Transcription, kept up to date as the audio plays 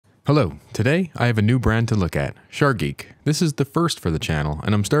Hello, today I have a new brand to look at, Shargeek. This is the first for the channel,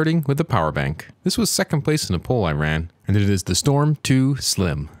 and I'm starting with the power bank. This was second place in a poll I ran, and it is the Storm2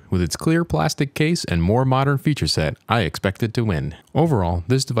 Slim. With its clear plastic case and more modern feature set, I expect it to win. Overall,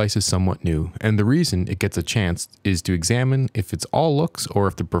 this device is somewhat new, and the reason it gets a chance is to examine if it's all looks or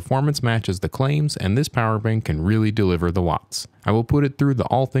if the performance matches the claims and this power bank can really deliver the watts. I will put it through the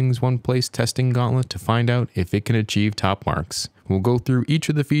all things one place testing gauntlet to find out if it can achieve top marks. We'll go through each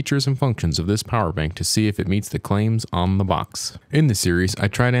of the features and functions of this power bank to see if it meets the claims on the box. In this series, I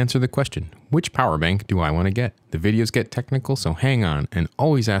try to answer the question, which power bank do I want to get? The videos get technical, so hang on and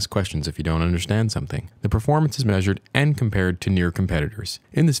always ask questions if you don't understand something. The performance is measured and compared to near competitors.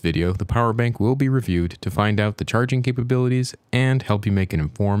 In this video, the power bank will be reviewed to find out the charging capabilities and help you make an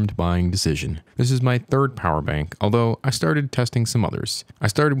informed buying decision. This is my third power bank, although I started testing some others. I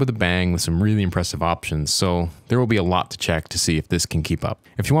started with a bang with some really impressive options, so there will be a lot to check to see if this can keep up.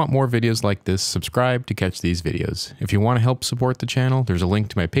 If you want more videos like this, subscribe to catch these videos. If you want to help support the channel, there's a link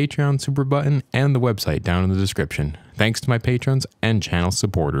to my Patreon super button and the website down in the description. Thanks to my patrons and channel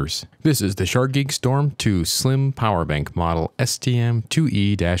supporters. This is the Shargeek Storm2 Slim Power Bank model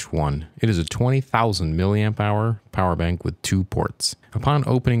STM2E-1. It is a 20,000 milliamp hour power bank with 2 ports. Upon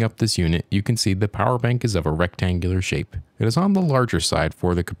opening up this unit, you can see the power bank is of a rectangular shape. It is on the larger side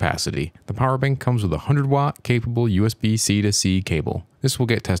for the capacity. The power bank comes with a 100 watt capable USB C to C cable. This will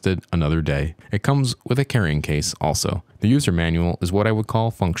get tested another day. It comes with a carrying case also. The user manual is what I would call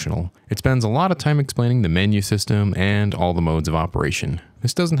functional. It spends a lot of time explaining the menu system and all the modes of operation.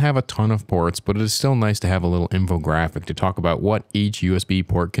 This doesn't have a ton of ports, but it is still nice to have a little infographic to talk about what each USB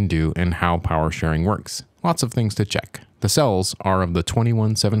port can do and how power sharing works. Lots of things to check. The cells are of the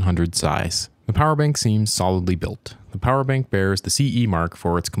 21700 size. The power bank seems solidly built. The power bank bears the CE mark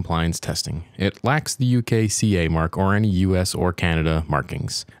for its compliance testing. It lacks the UK CA mark or any US or Canada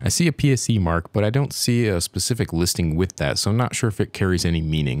markings. I see a PSE mark, but I don't see a specific listing with that, so I'm not sure if it carries any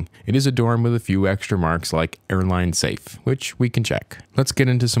meaning. It is adorned with a few extra marks like airline safe, which we can check. Let's get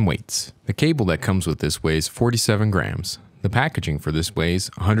into some weights. The cable that comes with this weighs 47 grams. The packaging for this weighs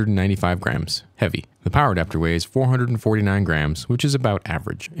 195 grams, heavy. The power adapter weighs 449 grams, which is about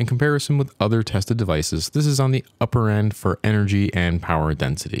average. In comparison with other tested devices, this is on the upper end for energy and power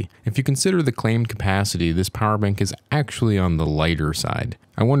density. If you consider the claimed capacity, this power bank is actually on the lighter side.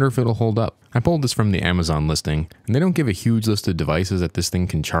 I wonder if it'll hold up. I pulled this from the Amazon listing, and they don't give a huge list of devices that this thing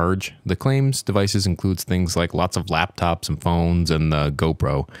can charge. The claims devices includes things like lots of laptops and phones and the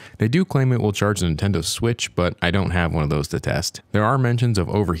GoPro. They do claim it will charge the Nintendo Switch, but I don't have one of those to test. There are mentions of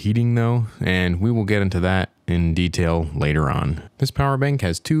overheating though, and we will get into that in detail later on. This power bank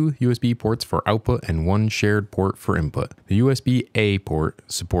has 2 USB ports for output and 1 shared port for input. The USB-A port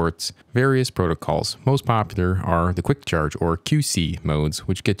supports various protocols. Most popular are the quick charge or QC modes,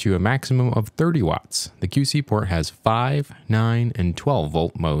 which get you a maximum of 30 watts. The QC port has 5, 9, and 12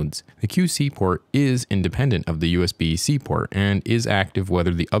 volt modes. The QC port is independent of the USB-C port and is active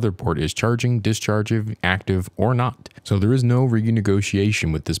whether the other port is charging, discharging, active, or not. So there is no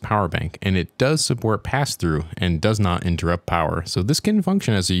renegotiation with this power bank, and it does support pass-through and does not interrupt power, so this can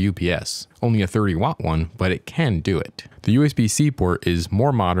function as a UPS. Only a 30 watt one, but it can do it. The USB-C port is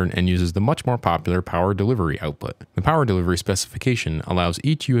more modern and uses the much more popular power delivery output. The power delivery specification allows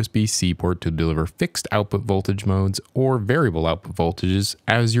each USB-C port to deliver fixed output voltage modes or variable output voltages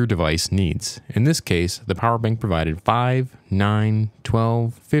as your device needs. In this case, the power bank provided 5, 9,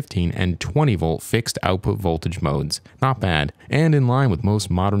 12, 15, and 20 volt fixed output voltage modes. Not bad, and in line with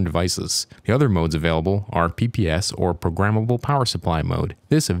most modern devices. The other modes available are PPS or programmable power supply mode.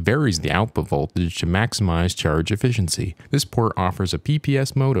 This varies the output voltage to maximize charge efficiency. This port offers a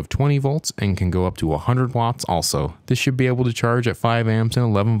PPS mode of 20 volts and can go up to 100 watts also. This should be able to charge at 5 amps and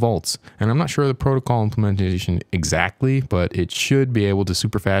 11 volts. And I'm not sure the protocol implementation exactly, but it should be able to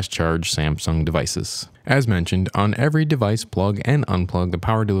super fast charge Samsung devices. As mentioned, on every device plug and unplug, the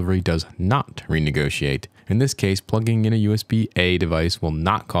power delivery does not renegotiate. In this case, plugging in a USB-A device will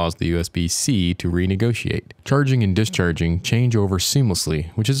not cause the USB-C to renegotiate. Charging and discharging change over seamlessly,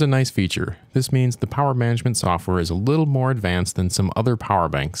 which is a nice feature. This means the power management software is a little more advanced than some other power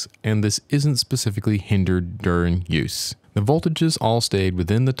banks, and this isn't specifically hindered during use. The voltages all stayed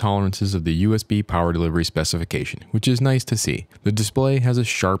within the tolerances of the USB power delivery specification, which is nice to see. The display has a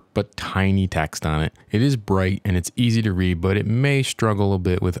sharp but tiny text on it. It is bright and it's easy to read, but it may struggle a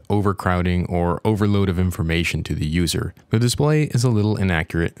bit with overcrowding or overload of information to the user. The display is a little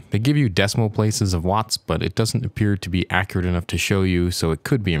inaccurate. They give you decimal places of watts, but it doesn't appear to be accurate enough to show you, so it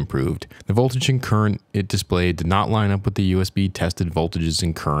could be improved. The voltage and current it displayed did not line up with the USB tested voltages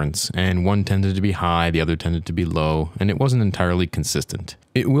and currents, and one tended to be high, the other tended to be low, and it wasn't entirely consistent.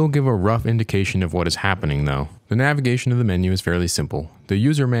 It will give a rough indication of what is happening though. The navigation of the menu is fairly simple. The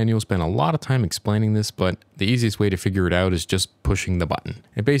user manual spent a lot of time explaining this, but the easiest way to figure it out is just pushing the button.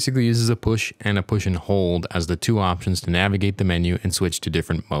 It basically uses a push and hold as the two options to navigate the menu and switch to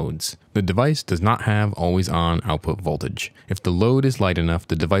different modes. The device does not have always on output voltage. If the load is light enough,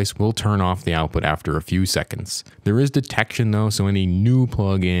 the device will turn off the output after a few seconds. There is detection though, so any new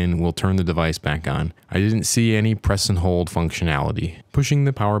plug-in will turn the device back on. I didn't see any press and hold functionality. Pushing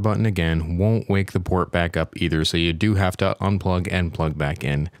the power button again won't wake the port back up either, so you do have to unplug and plug back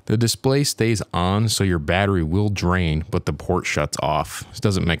in. The display stays on, so your battery will drain, but the port shuts off. This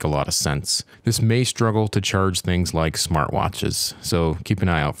doesn't make a lot of sense. This may struggle to charge things like smartwatches, so keep an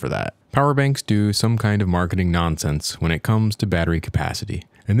eye out for that. Power banks do some kind of marketing nonsense when it comes to battery capacity.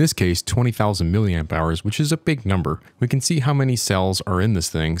 In this case, 20,000 milliamp hours, which is a big number. We can see how many cells are in this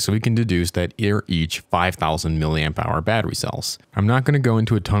thing, so we can deduce that they're each 5,000 milliamp hour battery cells. I'm not going to go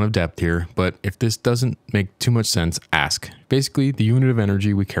into a ton of depth here, but if this doesn't make too much sense, ask. Basically, the unit of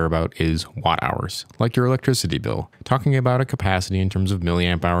energy we care about is watt hours, like your electricity bill. Talking about a capacity in terms of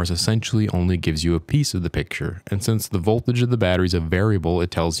milliamp hours essentially only gives you a piece of the picture, and since the voltage of the battery is a variable,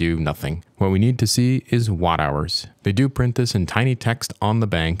 it tells you nothing. What we need to see is watt hours. They do print this in tiny text on the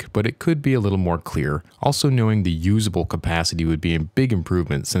bank, but it could be a little more clear. Also, knowing the usable capacity would be a big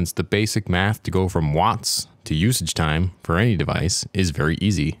improvement, since the basic math to go from watts to usage time for any device is very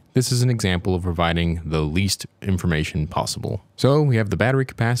easy. This is an example of providing the least information possible. So we have the battery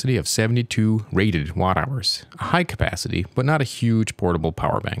capacity of 72 rated watt hours, a high capacity, but not a huge portable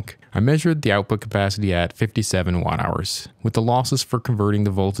power bank. I measured the output capacity at 57 watt hours. With the losses for converting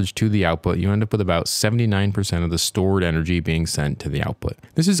the voltage to the output, you end up with about 79% of the stored energy being sent to the output.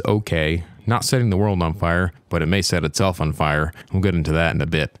 This is okay. Not setting the world on fire, but it may set itself on fire. We'll get into that in a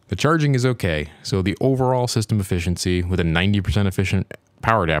bit. The charging is okay, so the overall system efficiency with a 90% efficient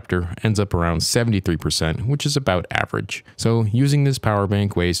power adapter ends up around 73%, which is about average. So using this power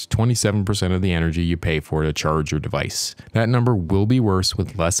bank wastes 27% of the energy you pay for to charge your device. That number will be worse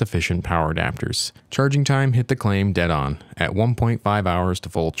with less efficient power adapters. Charging time hit the claim dead on, at 1.5 hours to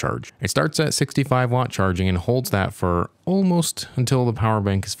full charge. It starts at 65 watt charging and holds that for almost until the power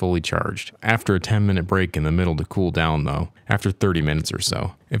bank is fully charged. After a 10-minute break in the middle to cool down though, after 30 minutes or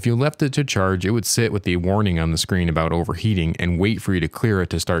so. If you left it to charge, it would sit with the warning on the screen about overheating and wait for you to clear it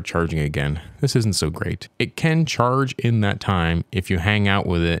to start charging again. This isn't so great. It can charge in that time if you hang out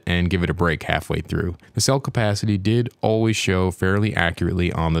with it and give it a break halfway through. The cell capacity did always show fairly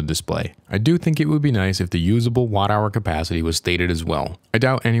accurately on the display. I do think it would be nice if the usable watt-hour capacity was stated as well. I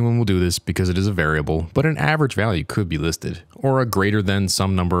doubt anyone will do this because it is a variable, but an average value could be listed, or a greater than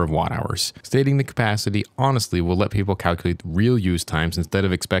some number of watt-hours. Stating the capacity honestly will let people calculate real use times instead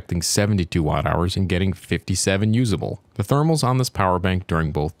of expecting 72 watt-hours and getting 57 usable. The thermals on this power bank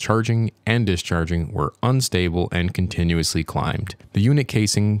during both charging and discharging were unstable and continuously climbed. The unit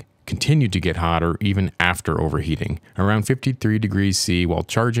casing continued to get hotter even after overheating, around 53 degrees C while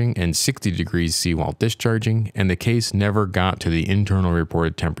charging and 60 degrees C while discharging, and the case never got to the internal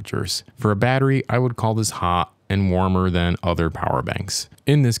reported temperatures. For a battery, I would call this hot and warmer than other power banks.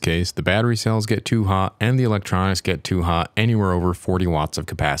 In this case, the battery cells get too hot and the electronics get too hot anywhere over 40 watts of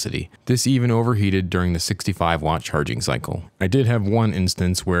capacity. This even overheated during the 65 watt charging cycle. I did have one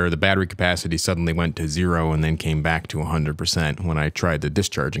instance where the battery capacity suddenly went to 0 and then came back to 100% when I tried the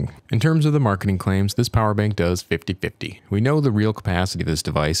discharging. In terms of the marketing claims, this power bank does 50-50. We know the real capacity of this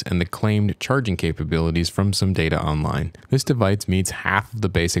device and the claimed charging capabilities from some data online. This device meets half of the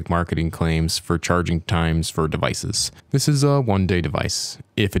basic marketing claims for charging times for devices. This is a one-day device,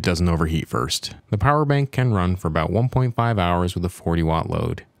 if it doesn't overheat first. The power bank can run for about 1.5 hours with a 40 watt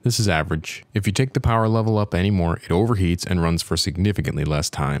load. This is average. If you take the power level up anymore, it overheats and runs for significantly less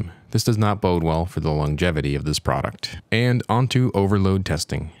time. This does not bode well for the longevity of this product. And onto overload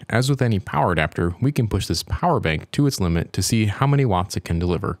testing. As with any power adapter, we can push this power bank to its limit to see how many watts it can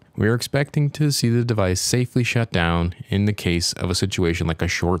deliver. We are expecting to see the device safely shut down in the case of a situation like a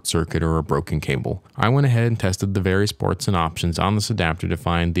short circuit or a broken cable. I went ahead and tested the various ports and options on this adapter to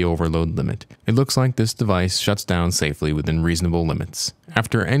find the overload limit. It looks like this device shuts down safely within reasonable limits.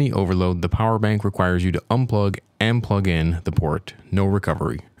 After any overload, the power bank requires you to unplug and plug in the port. No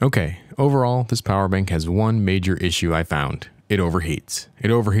recovery. Okay, overall, this power bank has one major issue I found. It overheats. It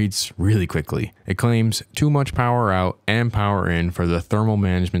overheats really quickly. It claims too much power out and power in for the thermal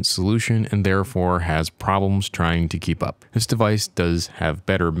management solution and therefore has problems trying to keep up. This device does have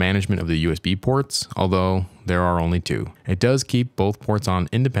better management of the USB ports, although there are only two. It does keep both ports on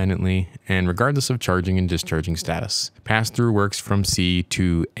independently and regardless of charging and discharging status. Pass-through works from C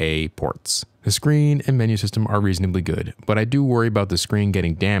to A ports. The screen and menu system are reasonably good, but I do worry about the screen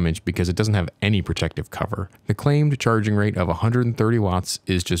getting damaged because it doesn't have any protective cover. The claimed charging rate of 130 watts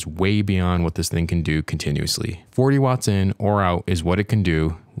is just way beyond what this thing can do continuously. 40 watts in or out is what it can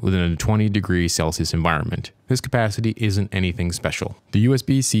do within a 20°C environment. This capacity isn't anything special. The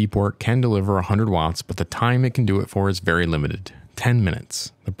USB-C port can deliver 100 watts, but the time it can do it for is very limited. 10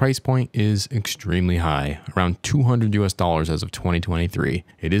 minutes. The price point is extremely high, around $200 as of 2023.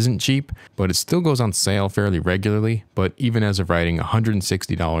 It isn't cheap, but it still goes on sale fairly regularly, but even as of writing,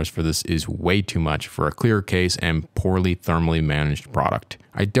 $160 for this is way too much for a clear case and poorly thermally managed product.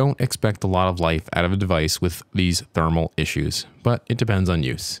 I don't expect a lot of life out of a device with these thermal issues, but it depends on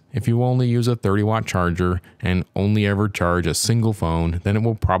use. If you only use a 30-watt charger and only ever charge a single phone, then it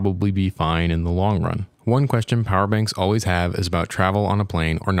will probably be fine in the long run. One question power banks always have is about travel on a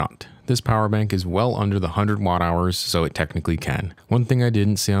plane or not. This power bank is well under the 100 watt hours, so it technically can. One thing I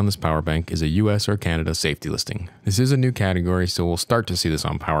didn't see on this power bank is a US or Canada safety listing. This is a new category, so we'll start to see this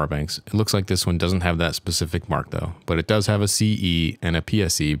on power banks. It looks like this one doesn't have that specific mark though, but it does have a CE and a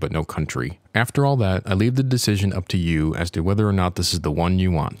PSE, but no country. After all that, I leave the decision up to you as to whether or not this is the one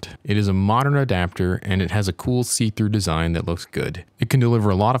you want. It is a modern adapter and it has a cool see-through design that looks good. It can deliver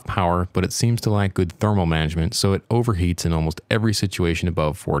a lot of power, but it seems to lack good thermal management, so it overheats in almost every situation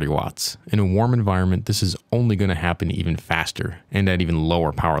above 40 watts. In a warm environment, this is only going to happen even faster and at even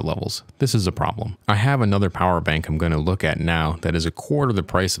lower power levels. This is a problem. I have another power bank I'm going to look at now that is a quarter the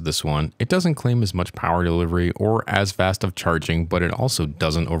price of this one. It doesn't claim as much power delivery or as fast of charging, but it also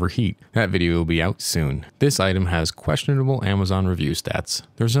doesn't overheat. That video will be out soon. This item has questionable Amazon review stats.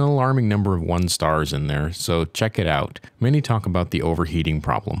 There's an alarming number of 1 stars in there, so check it out. Many talk about the overheating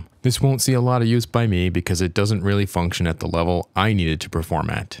problem. This won't see a lot of use by me because it doesn't really function at the level I needed to perform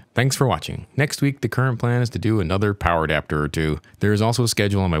at. Thanks for watching. Next week, the current plan is to do another power adapter or two. There is also a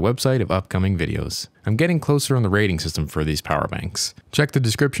schedule on my website of upcoming videos. I'm getting closer on the rating system for these power banks. Check the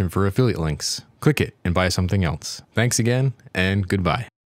description for affiliate links. Click it and buy something else. Thanks again, and goodbye.